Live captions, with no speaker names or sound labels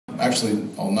actually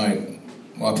all night.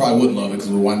 Well, I probably wouldn't love it because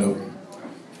we'll wind up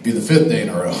be the 5th day in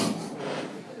a row.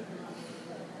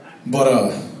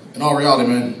 But in all reality,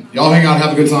 man, y'all hang out,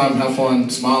 have a good time, have fun,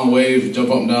 smile and wave, jump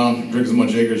up and down, drink as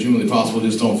much Jaeger as humanly possible.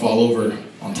 Just don't fall over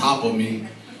on top of me,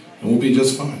 and we'll be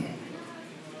just fine.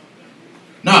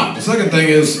 Now, the second thing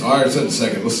is, I already said the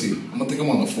second. Let's see. I think I'm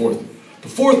on the 4th. The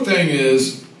 4th thing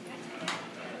is,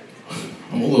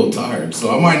 I'm a little tired,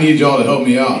 so I might need y'all to help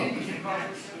me out.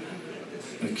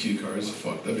 The cue cards,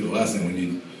 fuck, that'd be the last thing we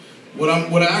need. What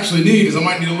I actually need is I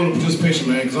might need a little participation,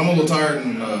 man, because I'm a little tired.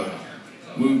 And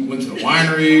we went to the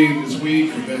winery this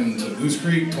week. We've been to Goose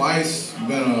Creek twice. We've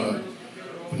been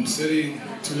in the city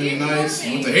 2 many nights.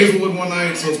 We went to Hazelwood one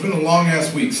night, so it's been a long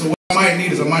ass week. So what I might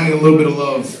need is I might need a little bit of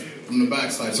love from the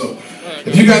backside. So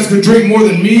if you guys could drink more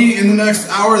than me in the next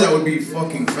hour, that would be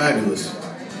fucking fabulous.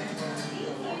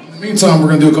 In the meantime, we're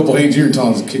gonna do a couple Hey Junior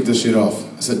tongs and kick this shit off.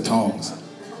 I said tongs.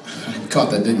 You caught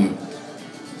that, didn't you?